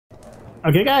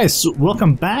Okay, guys,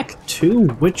 welcome back to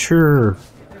Witcher.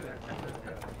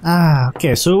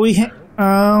 Okay, so we have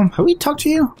we talked to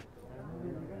you?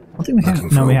 I think we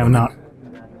have. No, we have not.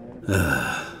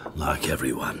 Like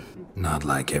everyone. Not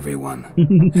like everyone.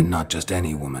 And not just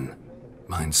any woman.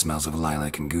 Mine smells of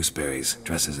lilac and gooseberries,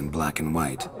 dresses in black and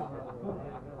white.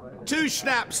 2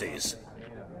 schnapsies.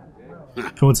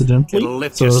 Coincidentally, It'll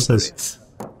lift so your this is. spirits.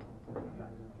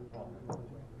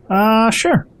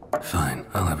 Sure. Fine,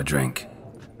 I'll have a drink.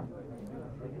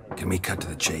 Can we cut to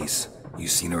the chase? You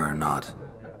seen her or not?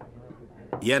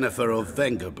 Yennefer of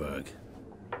Vengerberg.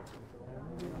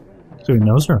 So he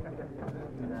knows her.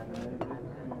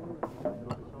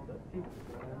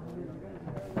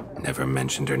 Never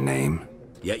mentioned her name.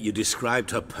 Yet you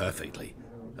described her perfectly.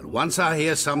 And once I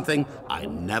hear something, I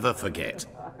never forget.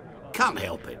 Can't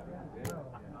help it.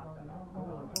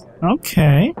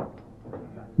 Okay.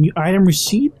 New item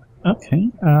received? Okay.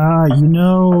 You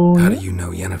know... How do you know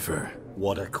Yennefer?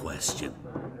 What a question.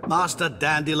 Master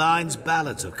Dandelion's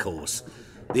ballads, of course.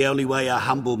 The only way a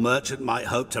humble merchant might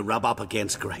hope to rub up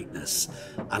against greatness.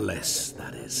 Unless,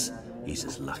 that is, he's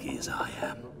as lucky as I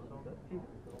am.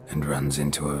 And runs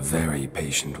into a very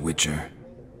patient witcher.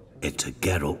 It's a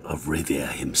Geralt of Rivia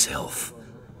himself.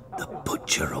 The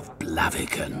Butcher of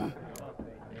Blaviken.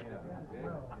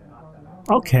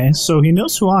 Okay, so he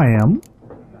knows who I am.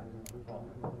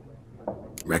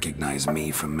 Recognize me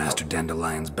from Master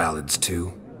Dandelion's ballads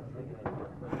too?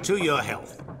 To your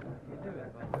health.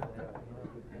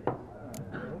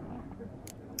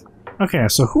 Okay,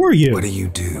 so who are you? What do you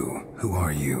do? Who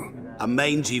are you? A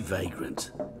mangy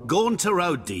vagrant. Gaunter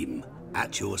Odim,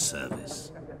 at your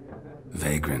service.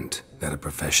 Vagrant. That a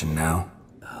profession now?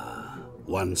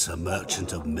 Once a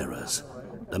merchant of mirrors.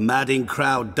 The madding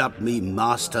crowd dubbed me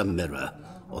Master Mirror,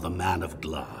 or the Man of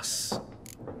Glass.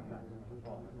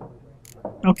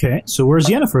 Okay, so where's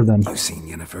Yennefer then? You seen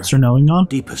Yennefer? Sir knowing on?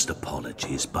 Deepest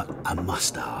apologies, but I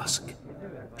must ask.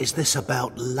 Is this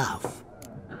about love?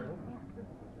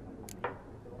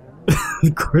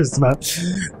 Of course not.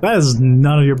 That is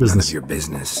none of your None business. of your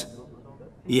business.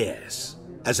 Yes.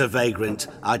 As a vagrant,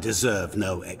 I deserve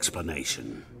no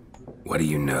explanation. What do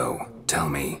you know? Tell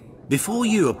me. Before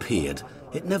you appeared,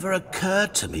 it never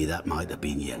occurred to me that might have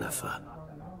been Yennefer.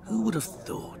 Who would have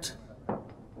thought?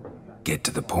 Get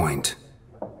to the point.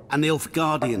 An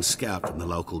Nilfgaardian scout from the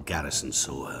local garrison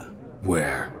saw her.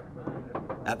 Where?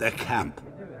 At their camp.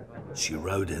 She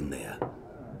rode in there.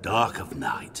 Dark of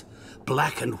night.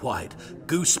 Black and white.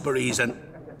 Gooseberries and...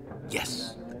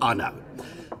 Yes, I know.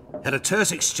 Had a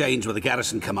terse exchange with the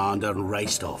garrison commander and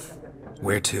raced off.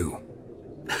 Where to?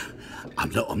 I'm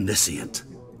not omniscient.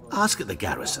 Ask at the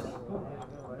garrison.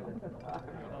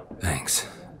 Thanks.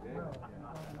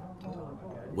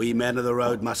 We men of the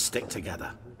road must stick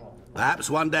together. Perhaps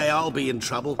one day I'll be in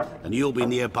trouble and you'll be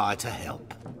nearby to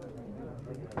help.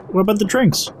 What about the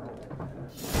drinks?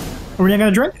 Are we not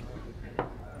gonna drink?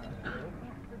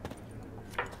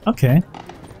 Okay.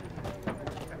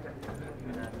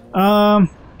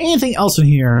 Anything else in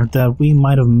here that we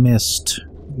might have missed?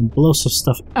 We can blow some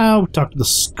stuff out, talk to the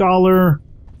scholar.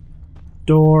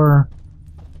 Door.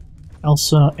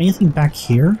 Elsa. Anything back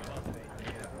here?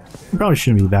 We probably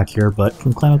shouldn't be back here, but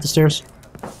can we climb up the stairs?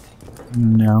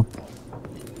 No.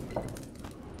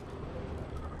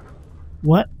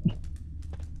 What?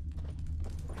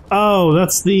 Oh,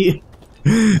 that's the...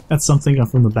 that's something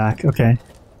from the back. Okay.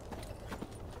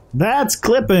 That's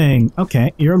clipping!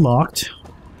 Okay, you're locked.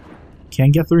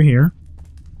 Can't get through here.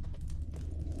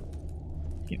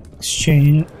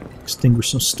 Exchange... extinguish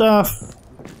some stuff.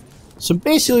 So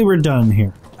basically we're done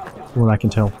here. From what I can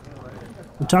tell.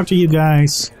 We'll talk to you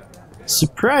guys.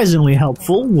 Surprisingly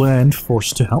helpful when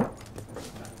forced to help.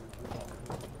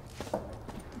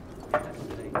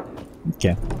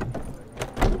 Okay.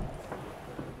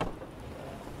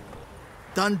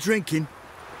 Done drinking?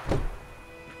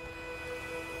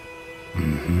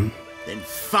 Mm-hmm. Then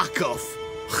fuck off.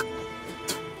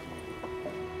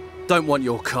 Don't want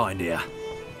your kind here.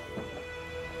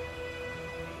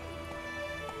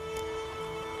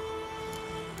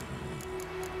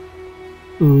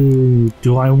 Ooh,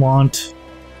 do I want...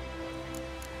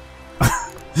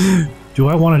 do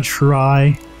I want to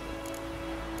try?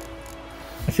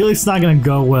 I feel like it's not gonna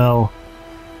go well.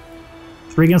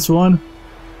 3 against 1?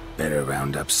 Better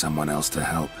round up someone else to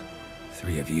help.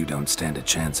 3 of you don't stand a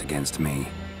chance against me.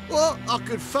 Well, I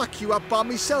could fuck you up by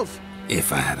myself.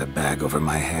 If I had a bag over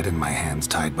my head and my hands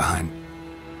tied behind...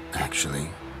 Actually,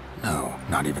 no,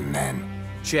 not even then.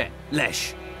 Chet,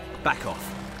 Lesh, back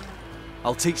off.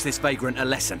 I'll teach this vagrant a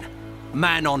lesson.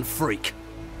 Man on freak.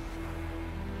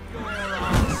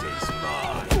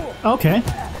 Okay.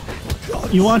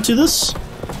 You want to do this?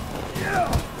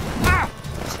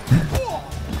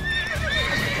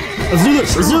 Let's do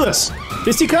this! Let's do this!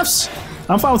 Fisticuffs?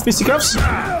 I'm fine with fisticuffs.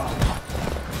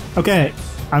 Okay,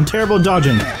 I'm terrible at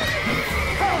dodging.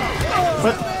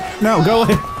 What? No, go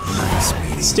away.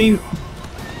 Steam.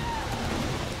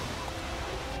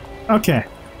 Okay.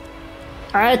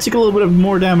 I took a little bit of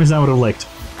more damage than I would have liked.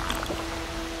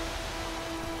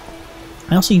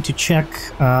 I also need to check.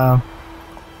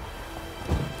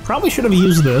 Probably should have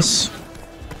used this.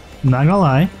 Not gonna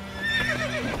lie.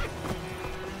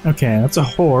 Okay, that's a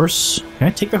horse. Can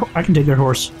I take the? I can take their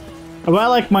horse. Oh, I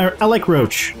like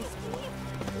Roach.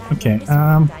 Okay.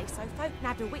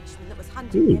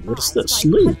 Ooh, what is this?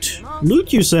 Loot.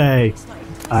 Loot, you say?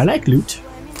 I like loot.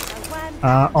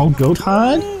 All goat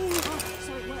hide.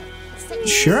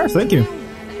 Sure, thank you.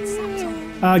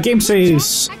 Game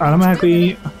saves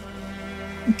automatically.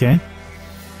 Okay.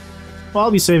 Well,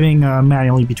 I'll be saving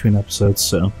manually between episodes,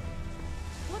 so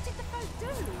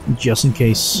just in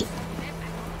case.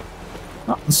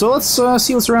 So let's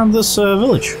see what's around this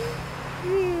village.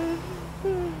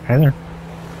 Hey there.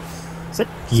 Is that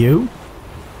you?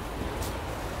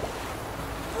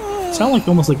 Sound like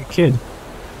almost like a kid.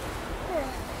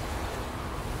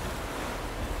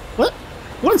 What?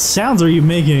 What sounds are you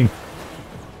making?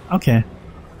 Okay.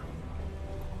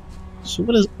 So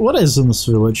what is in this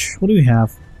village? What do we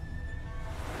have?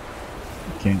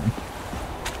 Okay.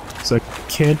 It's a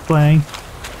kid playing.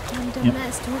 Yep.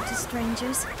 Talk to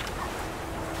strangers.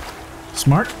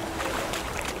 Smart.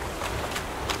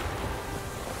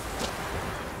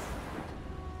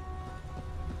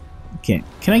 Okay.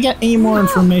 Can I get any more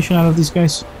information out of these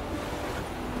guys?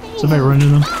 So if I run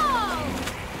into them.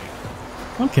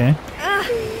 Okay.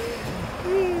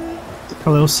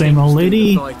 Hello, same old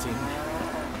lady.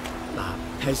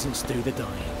 Peasants do the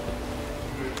dying.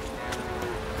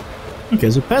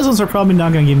 Okay, so peasants are probably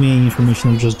not going to give me any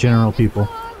information. They're just general people.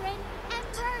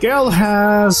 Geralt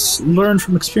has learned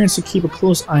from experience to keep a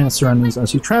close eye on surroundings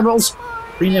as he travels.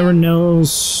 He never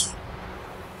knows.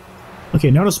 Okay,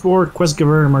 notice board, quest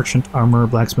giver, merchant, armor,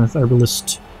 blacksmith,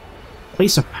 herbalist,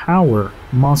 place of power,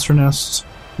 monster nest.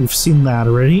 We've seen that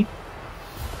already.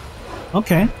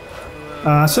 Okay.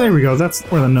 So there we go. That's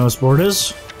where the notice board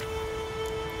is.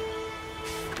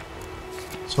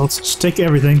 So let's just take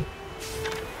everything.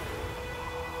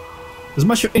 There's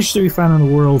much of interest to be found in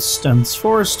the world's dense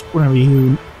forest. Whenever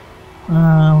you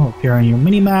will appear on your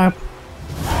mini-map.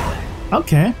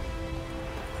 Okay.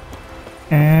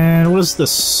 And what is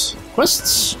this?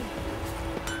 Quests?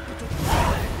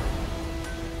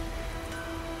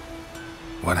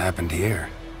 What happened here?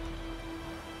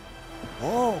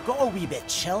 Oh, got a wee bit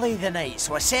chilly the night,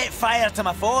 so I set fire to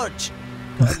my forge.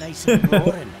 Got it nice and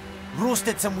roaring.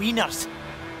 Roasted some wieners.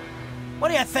 What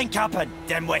do you think happened,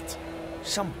 dimwit?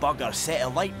 Some bugger set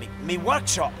alight me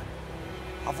workshop.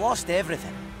 I've lost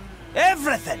everything.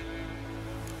 Everything!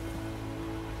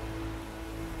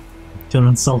 Don't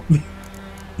insult me.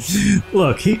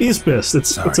 Look, he's pissed.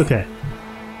 It's okay.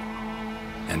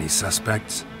 Any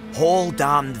suspects? Whole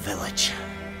damned village.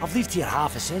 I've lived here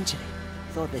half a century.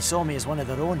 Thought they saw me as one of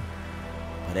their own.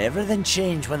 But everything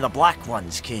changed when the Black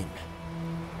Ones came.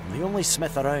 I'm the only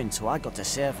smith around, so I got to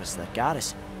service their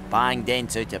garrison. Bang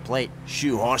dents out of plate,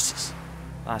 shoe horses.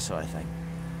 That sort of thing.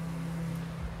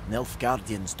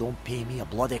 Nilfgaardians don't pay me a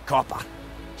bloody copper.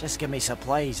 Just give me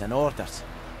supplies and orders.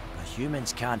 But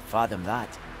humans can't fathom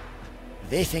that.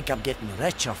 They think I'm getting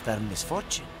rich off their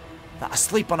misfortune. That I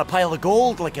sleep on a pile of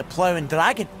gold like a ploughing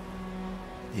dragon.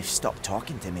 They've stopped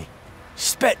talking to me.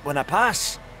 Spit when I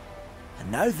pass.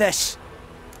 And now this.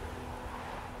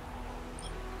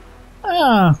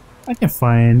 I can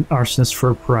find Arsonist for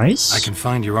a price. I can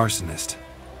find your Arsonist,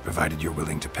 provided you're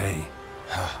willing to pay.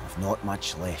 I've not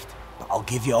much left, but I'll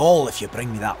give you all if you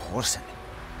bring me that horse in,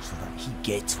 so that he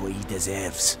gets what he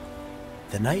deserves.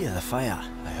 The night of the fire,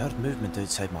 I heard movement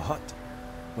outside my hut.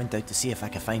 Went out to see if I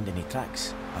could find any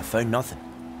tracks. I found nothing.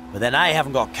 But then I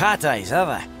haven't got cat eyes, have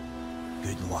I?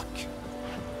 Good luck.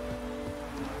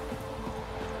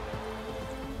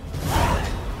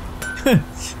 And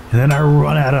then I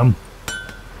run at him.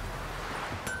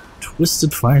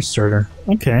 Twisted fire starter.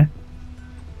 Okay.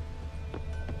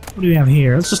 What do we have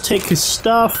here? Let's just take his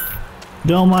stuff.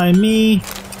 Don't mind me.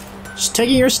 Just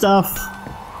taking your stuff.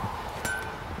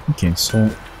 Okay, so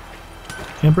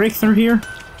can I break through here?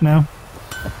 No.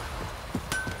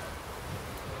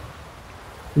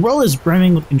 The world is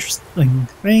brimming with interesting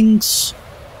things.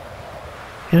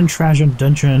 Hidden treasure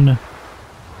dungeon.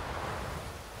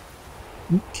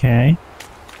 Okay.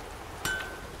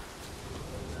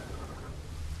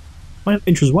 Point of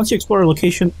interest. Once you explore a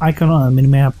location, icon on a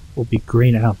minimap will be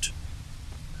grayed out.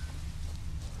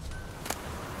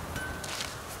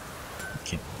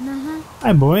 Okay.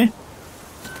 Hi, boy.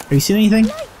 Have you seen anything?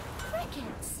 Like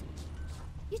crickets.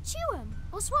 You chew them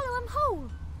or swallow them whole.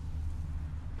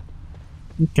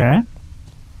 Okay.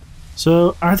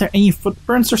 So, are there any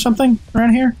footprints or something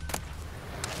around here?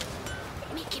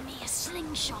 Making me a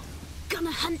slingshot.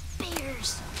 Gonna hunt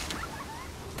bears.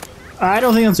 I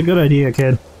don't think that's a good idea,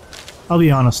 kid. I'll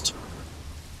be honest.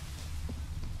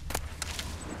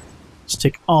 Let's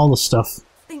take all the stuff.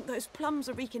 I think those plums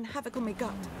are wreaking havoc on my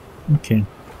gut. Okay.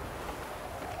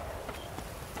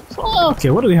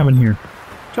 Okay, what do we have in here?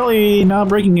 Totally not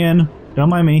breaking in. Don't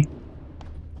mind me.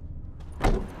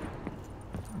 What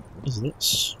is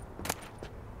this?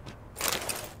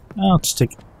 Oh, let's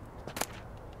take...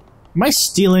 Am I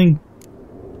stealing?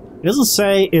 It doesn't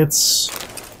say it's...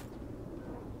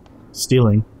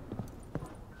 stealing.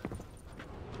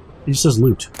 It just says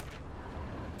loot.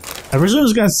 I presume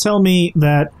it's gonna tell me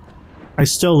that I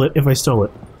stole it if I stole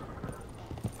it.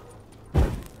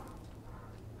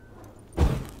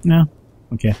 No?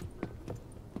 Okay.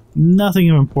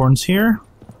 Nothing of importance here.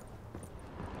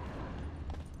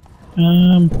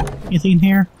 Anything in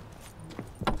here?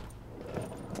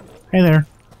 Hey there.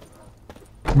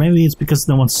 Maybe it's because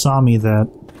no one saw me that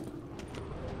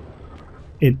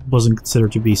it wasn't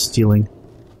considered to be stealing.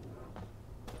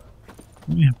 What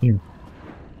do we have here?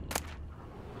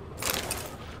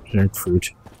 Generic fruit.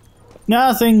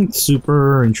 Nothing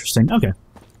super interesting. Okay.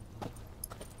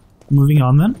 Moving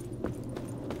on then.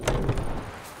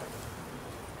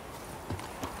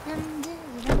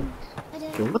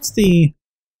 Okay, what's the...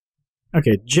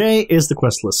 Okay, J is the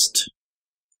quest list.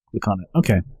 Click on it.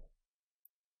 Okay.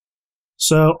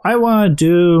 So, I want to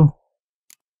do...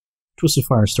 Twisted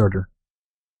Fire Starter.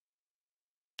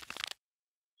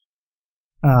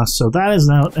 So that is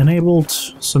now enabled.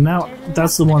 So now,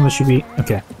 that's the one that should be...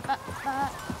 Okay.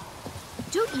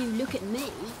 Don't you look at me.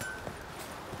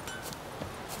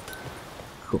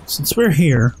 Cool. Since we're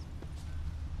here...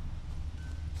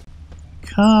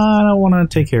 Kinda want to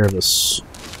take care of this.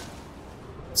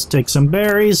 Let's take some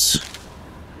berries.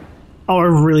 Oh, I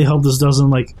really hope this doesn't,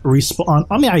 like, respawn.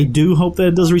 I mean, I do hope that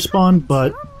it does respawn,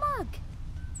 but... Mug.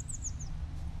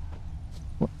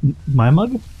 What, my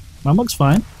mug? My mug's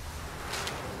fine.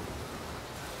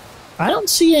 I don't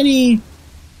see any...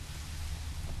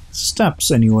 steps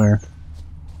anywhere.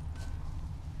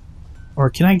 Or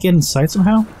can I get inside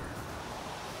somehow?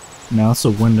 No, it's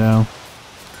a window.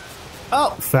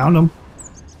 Oh, found him.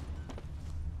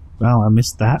 Wow, I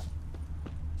missed that.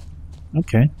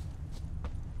 Okay.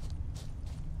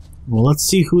 Well, let's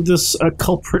see who this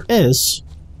culprit is.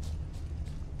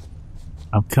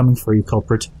 I'm coming for you,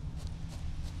 culprit.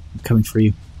 I'm coming for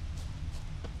you.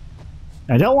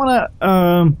 I don't want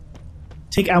to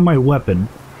take out my weapon,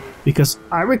 because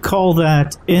I recall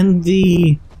that in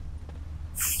the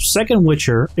second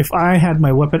Witcher, if I had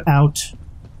my weapon out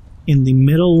in the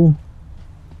middle...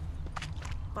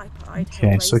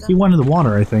 Okay, so he went in the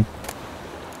water, I think.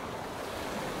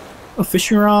 A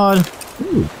fishing rod.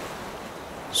 Ooh.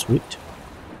 Sweet.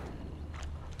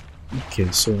 Okay,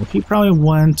 so he probably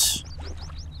went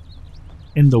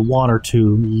in the water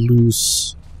to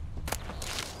lose...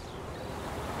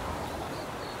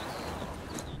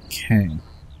 Okay.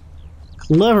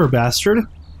 Clever bastard.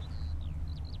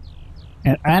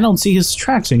 And I don't see his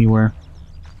tracks anywhere.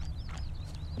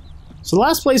 So the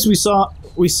last place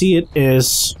we see it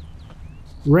is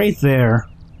right there.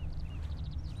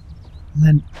 And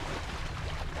then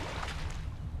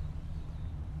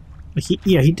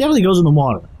he definitely goes in the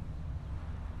water. And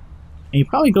he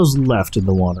probably goes left in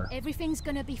the water. Everything's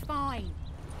gonna be fine.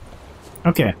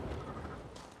 Okay.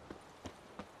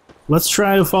 Let's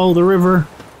try to follow the river.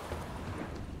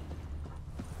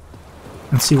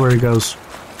 And see where he goes.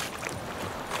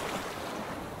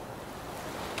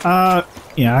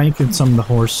 Yeah, I can summon the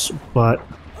horse, but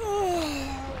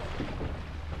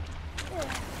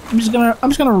I'm just gonna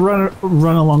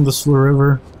run along this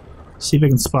river, see if I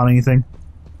can spot anything.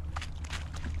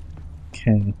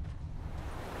 Okay.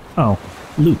 Oh,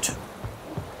 loot.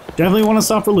 Definitely want to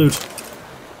stop for loot.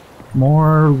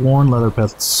 More worn leather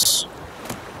pets.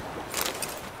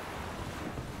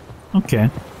 Okay.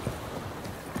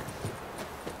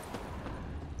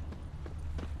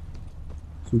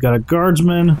 We got a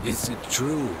guardsman. Is it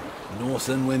true?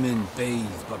 Northern women bathe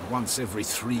but once every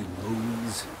 3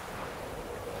 moons.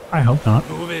 I hope not.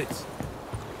 Move it.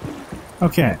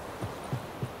 Okay.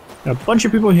 Got a bunch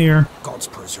of people here. Gods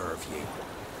preserve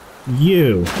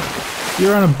you.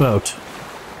 You're on a boat.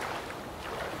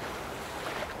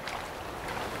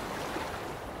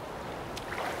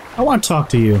 I want to talk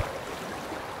to you.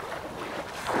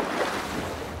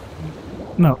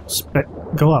 No,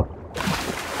 go up.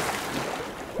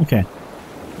 Okay.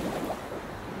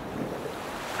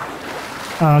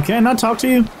 Can I not talk to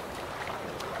you?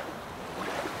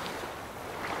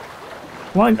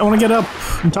 I want to get up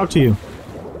and talk to you.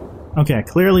 Okay,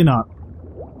 clearly not.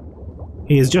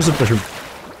 He is just a fisherman.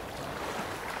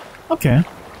 Okay.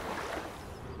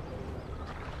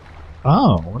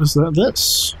 Oh, what is that?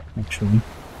 This, actually.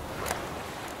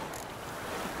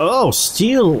 Oh,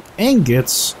 steel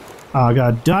ingots. I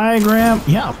got a diagram.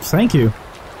 Yeah, thank you.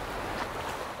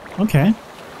 Okay.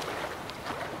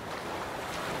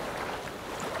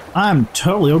 I'm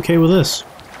totally okay with this.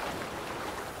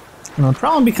 And the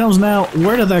problem becomes now,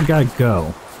 where did that guy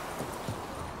go?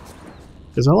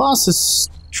 Because I lost his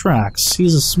tracks.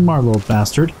 He's a smart little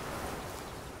bastard.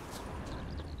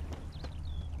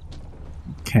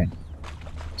 Okay.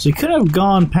 So he could have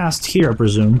gone past here, I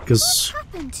presume, because... What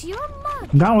happened to your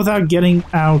mug? Not without getting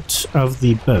out of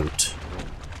the boat.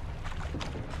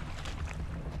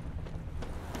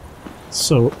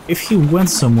 So, if he went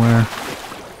somewhere...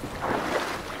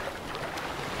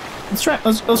 Let's try.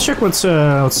 Let's check what's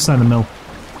inside the mill.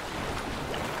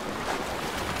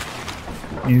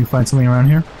 Maybe find something around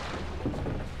here.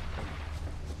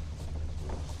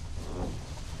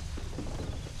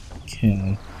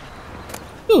 Okay.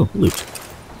 Ooh, loot.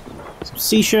 Some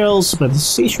seashells by the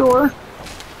seashore.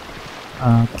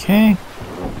 Okay.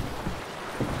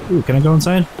 Ooh, can I go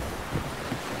inside?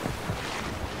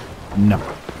 No.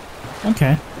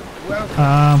 Okay.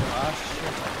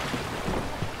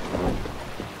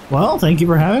 Well, thank you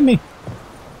for having me.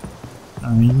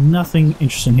 Nothing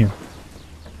interesting here.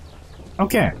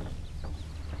 Okay.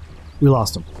 We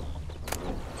lost him.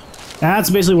 That's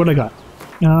basically what I got.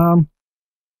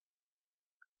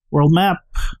 World map.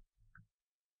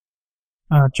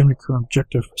 Generate current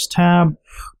objective first tab.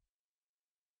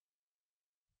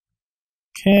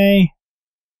 Okay.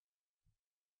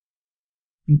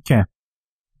 Okay.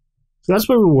 So that's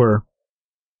where we were.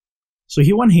 So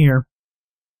he went here.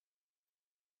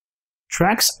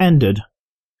 Tracks ended.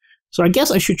 So I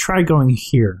guess I should try going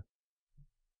here.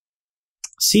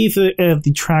 See if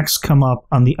the tracks come up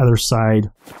on the other side.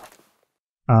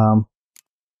 Oh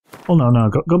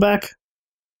no, go back.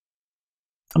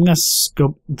 I'm gonna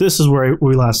go. This is where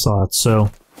we last saw it. So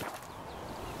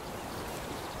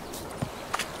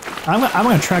I'm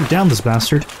gonna track down this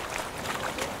bastard.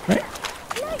 Right?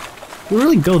 Do we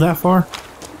really go that far?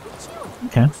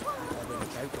 Okay.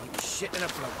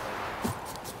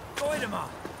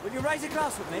 Will you raise a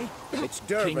glass with me? It's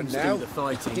Durban Kings now. do the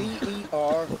fighting.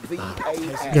 D-E-R-V-A-N.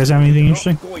 You guys have anything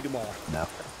interesting? No.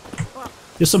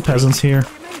 Just some peasants here.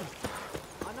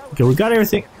 Okay, we got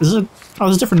everything. Is it? Oh,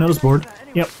 there's a different notice board.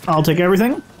 Yep, I'll take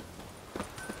everything.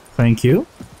 Thank you.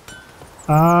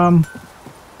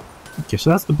 Okay, so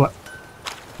that's the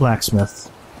blacksmith.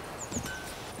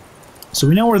 So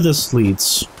we know where this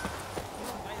leads.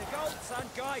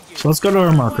 So let's go to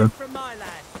our marker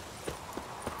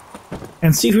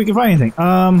and see if we can find anything.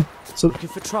 So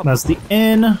that's the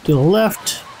inn to the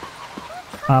left.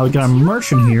 We got a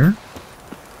merchant here.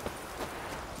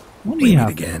 What do you have?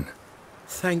 Again.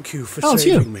 Thank you for Oh, it's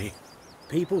saving you. me.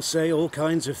 People say all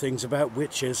kinds of things about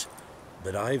witches,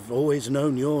 but I've always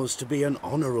known yours to be an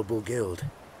honorable guild.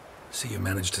 So you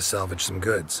managed to salvage some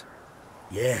goods.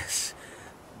 Yes,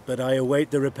 but I await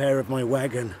the repair of my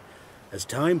wagon. As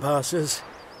time passes,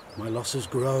 my losses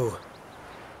grow.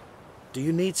 Do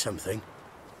you need something?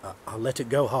 I'll let it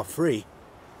go half free.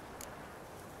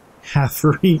 Half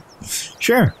free.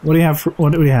 Sure. What do you have?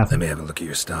 What do we have? Let me have a look at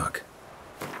your stock.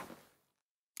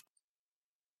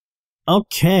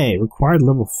 Okay, required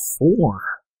level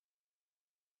 4.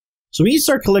 So we need to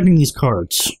start collecting these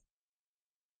cards.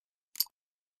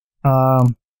 We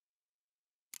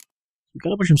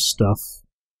got a bunch of stuff.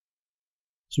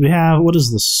 So we have, what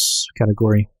is this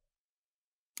category?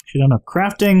 Actually, I don't know.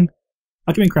 Crafting,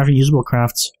 alchemy, crafting, usable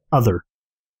crafts, other.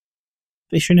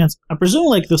 Fishing nets. I presume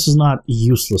like this is not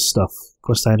useless stuff.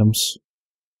 Quest items.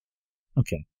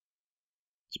 Okay.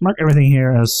 Let's mark everything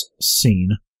here as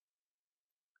seen.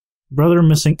 Brother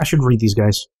missing. I should read these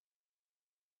guys.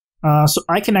 So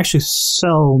I can actually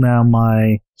sell now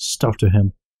my stuff to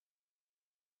him.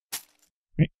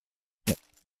 Right? Yep.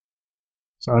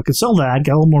 So I could sell that,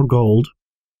 get a little more gold.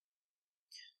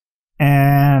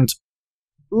 And,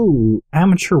 ooh,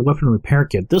 amateur weapon repair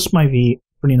kit. This might be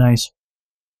pretty nice.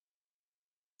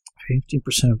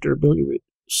 15% of durability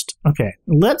reduced. Okay,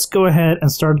 let's go ahead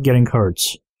and start getting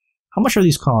cards. How much are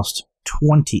these cost?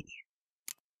 20.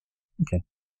 Okay.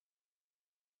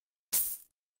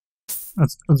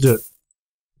 Let's do it.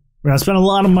 We're gonna spend a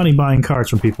lot of money buying cards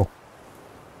from people.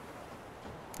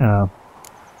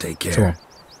 Take care.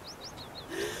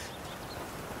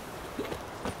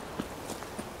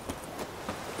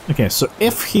 Okay, so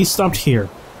if he stopped here,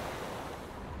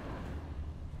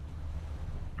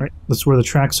 That's where the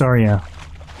tracks are, yeah.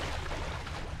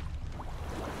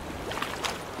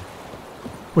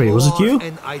 Wait, was it you?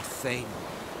 And I'd fain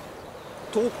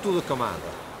talk to the commander.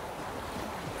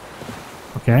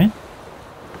 Okay.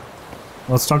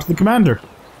 Let's talk to the commander.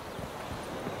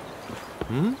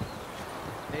 Hmm?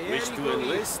 Wish to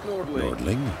enlist,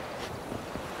 Lordling?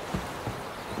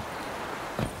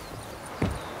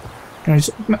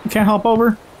 Can I hop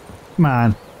over? Come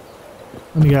on.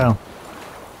 Let me go.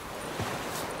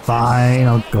 Fine,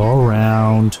 I'll go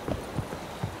around.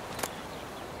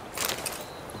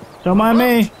 Don't mind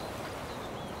me.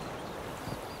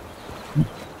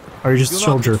 Are you just a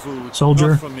soldier?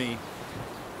 Soldier?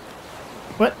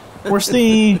 What? Where's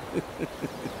the...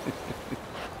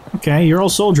 Okay, you're all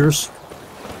soldiers.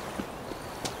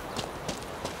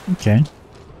 Okay.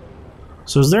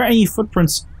 So is there any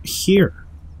footprints here?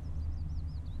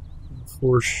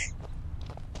 Force.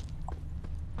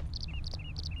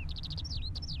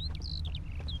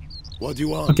 What do you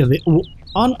want? Okay, the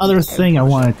one other thing I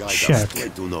want to check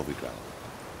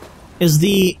is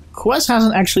the quest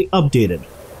hasn't actually updated.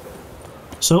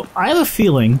 So I have a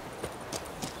feeling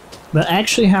that I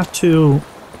actually have to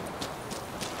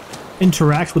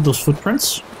interact with those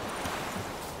footprints.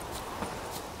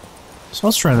 So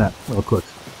let's try that real quick.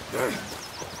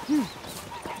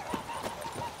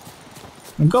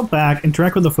 And go back,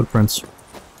 interact with the footprints.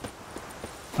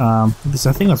 Because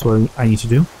I think that's what I need to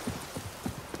do.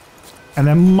 And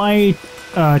that might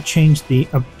change the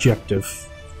objective.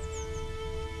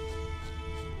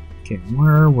 Okay,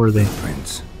 where were they?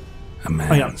 Prints. A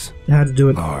man's. Oh, yeah. I had to do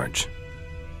it. Large.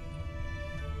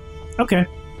 Okay.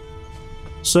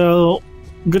 So,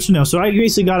 good to know. So I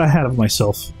basically got ahead of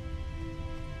myself.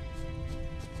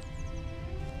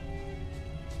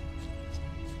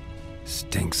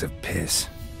 Stinks of piss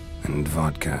and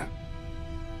vodka.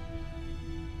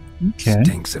 Okay.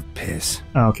 Stinks of piss.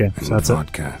 Oh, okay. And so that's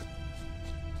vodka. it.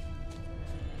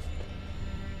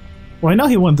 Well, I know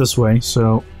he went this way,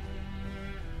 so...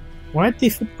 Why'd the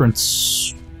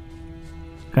footprints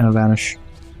kind of vanish?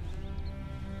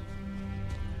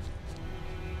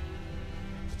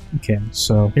 Okay,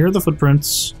 so here are the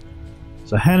footprints.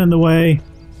 There's a hen in the way.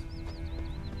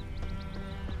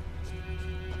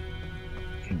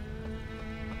 Okay.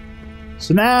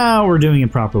 So now we're doing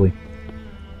it properly.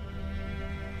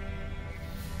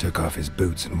 Took off his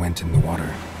boots and went in the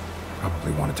water.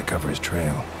 Probably wanted to cover his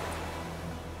trail.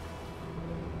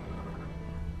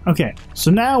 Okay,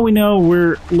 so now we know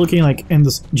we're looking like in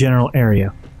this general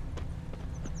area.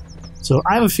 So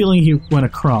I have a feeling he went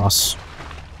across.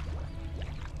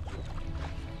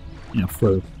 You know,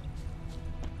 for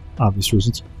obvious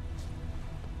reasons.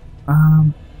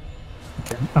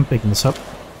 Okay, I'm picking this up.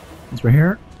 It's right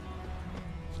here.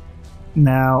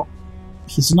 Now,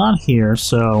 he's not here,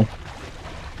 so...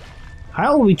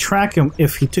 How will we track him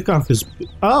if he took off his...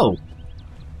 Oh!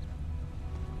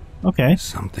 Okay.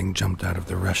 Something jumped out of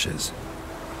the rushes.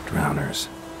 Drowners.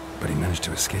 But he managed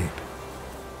to escape.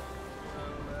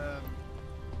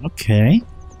 Okay.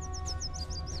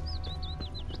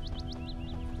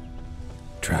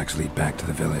 Tracks lead back to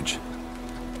the village.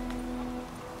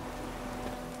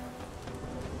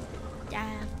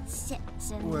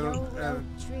 Well,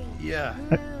 yeah.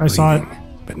 I saw it.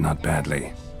 Bleeding, but not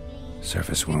badly.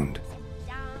 Surface wound.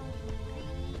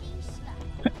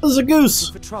 There's a goose!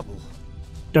 For trouble.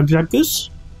 Duck goose?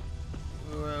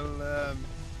 Well,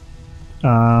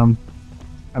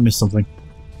 I missed something.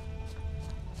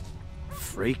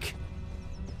 Freak.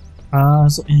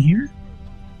 Is it in here?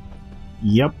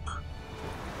 Yep.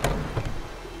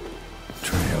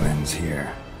 Trail ends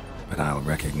here, but I'll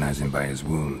recognize him by his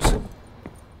wounds.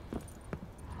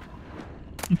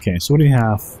 Okay, so what do we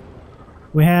have?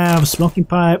 We have smoking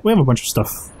pipe. We have a bunch of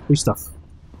stuff. Free stuff.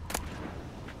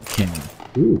 Okay.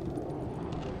 Ooh.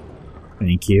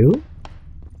 Thank you.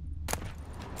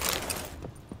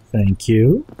 Thank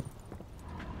you.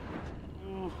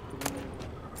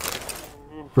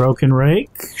 Broken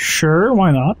rake? Sure,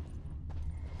 why not?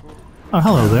 Oh,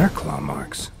 hello there. Claw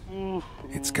marks.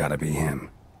 It's gotta be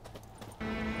him.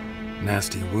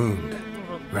 Nasty wound.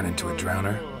 Run into a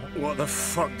drowner. What the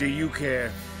fuck do you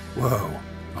care? Whoa,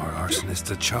 our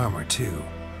arsonist's a charmer too.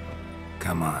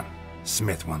 Come on,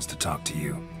 Smith wants to talk to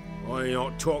you. I ain't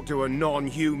not talk to a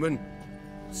non-human.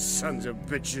 Sons of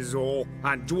bitches all,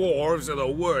 and dwarves are the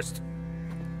worst.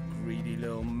 Greedy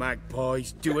little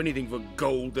magpies, do anything for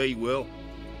gold they will.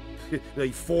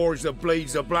 They forge the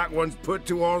blades the black ones put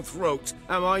to our throats,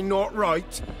 am I not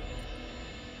right?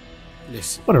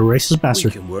 Listen, What a racist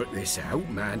bastard. we can work this out,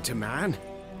 man to man.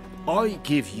 I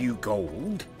give you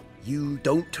gold, you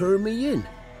don't turn me in.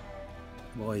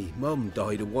 My mum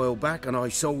died a while back and I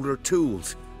sold her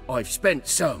tools. I've spent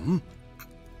some,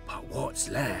 but what's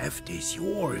left is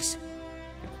yours.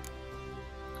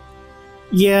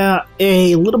 Yeah,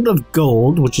 a little bit of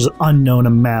gold, which is an unknown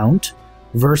amount,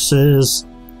 versus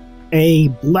a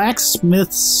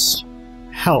blacksmith's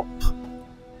help.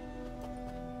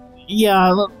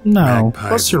 Yeah, no.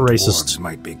 Plus you're racist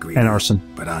might be greedy, and arson.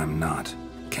 But I'm not.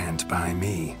 Can't buy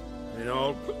me. And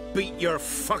I'll beat your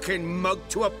fucking mug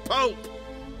to a pulp.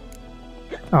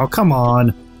 Oh, come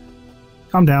on.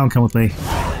 Calm down, come with me.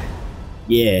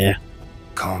 Yeah.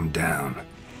 Calm down.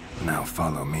 Now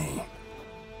follow me.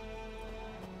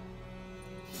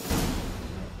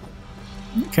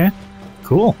 Okay,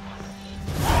 cool.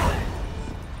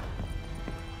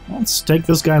 Let's take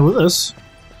this guy with us.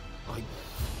 I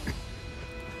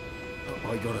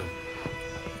gotta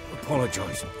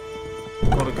apologize.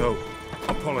 Gotta go.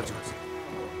 Apologize.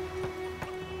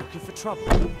 Looking for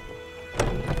trouble?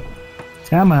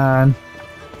 Come on.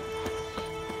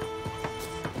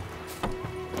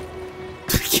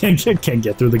 can't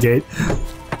get through the gate.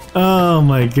 Oh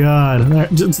my god.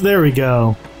 There we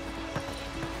go.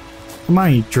 Come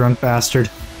on, you drunk bastard.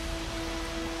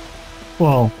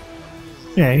 Well,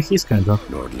 yeah, he's kind of drunk.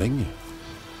 Nordling.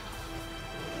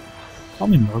 Call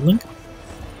me Nordling.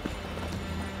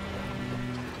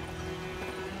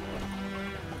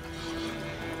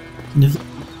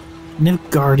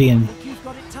 Nilfgaardian.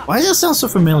 Why does that sound so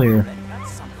familiar?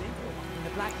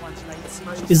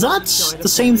 Is that the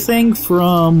same thing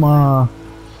from,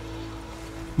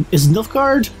 is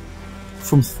Nilfgaard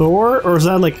from Thor? Or is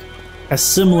that like a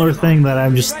similar thing that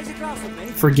I'm just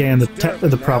forgetting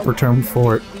the proper term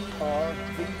for it?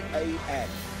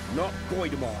 Not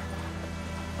Goidemar.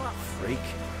 Freak.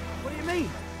 What do you mean?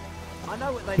 I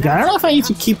know what they Okay, I don't know if I need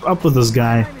to keep up with this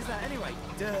guy.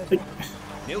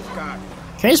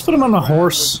 Can I just put him on a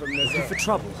horse? Looking for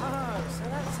trouble?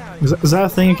 Is that a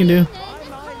thing you can do?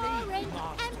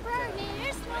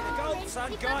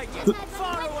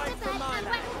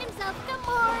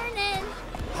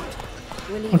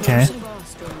 Okay.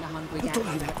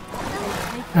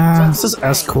 This is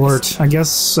escort. I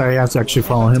guess I have to actually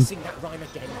follow him.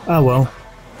 Oh well.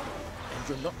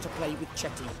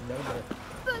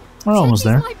 We're almost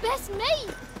there. My best mate.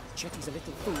 Chetty's a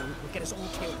little fool who'll get us all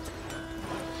killed.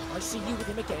 I see you with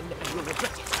him again and you'll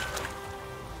regret it.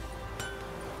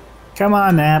 Come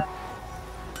on, Nap.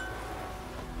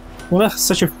 What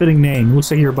such a fitting name.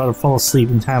 Looks like you're about to fall asleep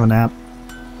and have a nap.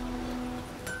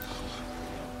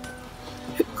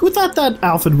 Who thought that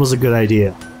outfit was a good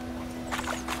idea?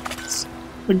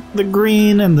 The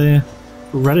green and the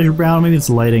reddish brown, maybe it's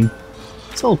lighting.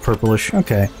 It's a little purplish.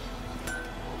 Okay.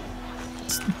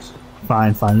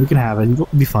 Fine, fine. You can have it. You'll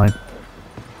be fine.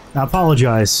 Now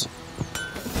apologize.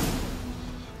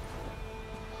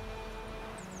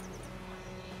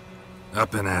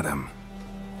 Up and at him.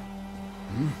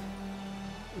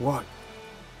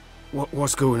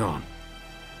 What's going on?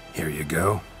 Here you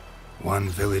go. One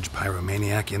village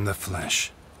pyromaniac in the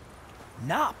flesh.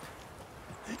 Nap?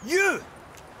 You?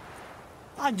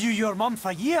 I knew your mum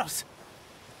for years.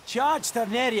 Charged her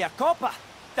nary a copper.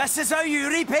 This is how you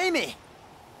repay me.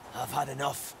 I've had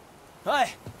enough.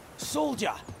 Hey,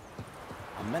 soldier.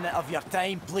 A minute of your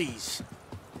time, please.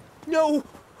 No!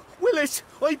 Willis,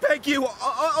 I beg you.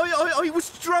 I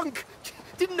was drunk.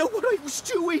 Didn't know what I was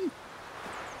doing.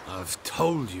 I've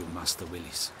told you, Master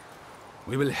Willis.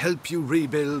 We will help you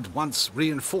rebuild once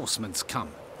reinforcements come.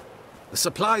 The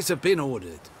supplies have been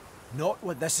ordered. Not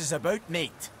what this is about,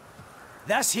 mate.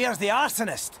 This here's the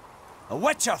Arsonist. A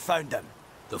witcher found him.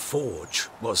 The forge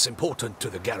was important to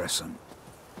the garrison.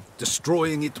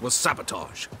 Destroying it was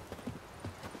sabotage.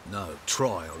 No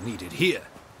trial needed here.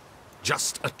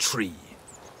 Just a tree.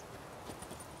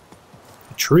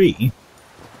 A tree?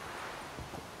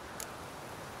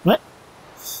 What?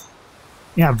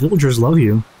 Yeah, villagers love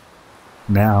you.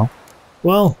 Now.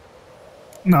 Well,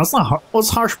 no, it's not well,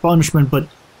 it's harsh punishment, but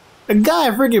a guy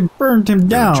friggin' burned him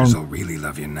down. Villagers will really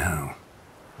love you now.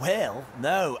 Well,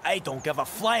 no, I don't give a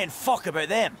flying fuck about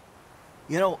them.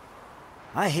 You know,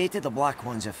 I hated the Black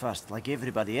Ones at first, like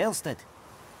everybody else did.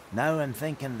 Now I'm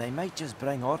thinking they might just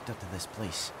bring order to this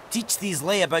place. Teach these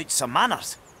layabouts some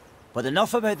manners. But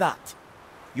enough about that.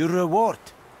 Your reward.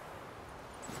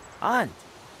 And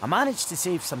I managed to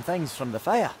save some things from the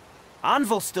fire.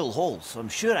 Anvil's still whole, so I'm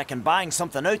sure I can bang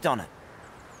something out on it.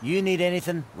 You need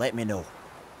anything, let me know.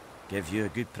 Give you a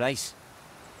good price.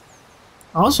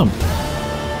 Awesome.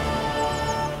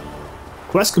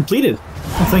 Quest completed.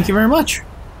 Well, thank you very much.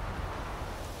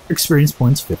 Experience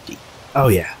points 50. Oh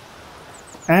yeah.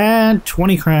 And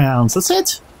 20 crowns. That's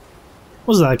it?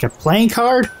 What was that, like a playing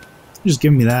card? Just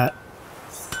give me that.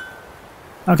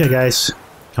 Okay guys.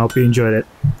 Hope you enjoyed it.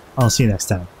 I'll see you next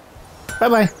time.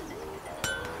 Bye-bye.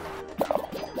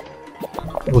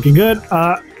 Looking good.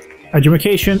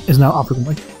 Education is now operating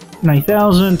like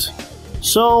 9,000.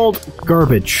 Sold.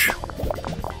 Garbage.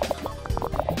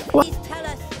 Please tell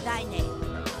us thy name.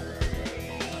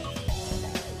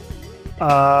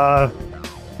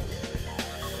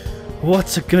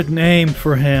 What's a good name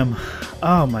for him?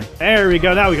 Oh my. There we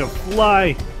go. Now we can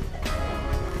fly.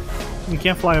 You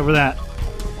can't fly over that.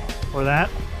 Or that.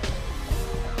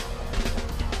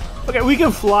 Okay, we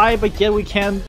can fly, but yet we can't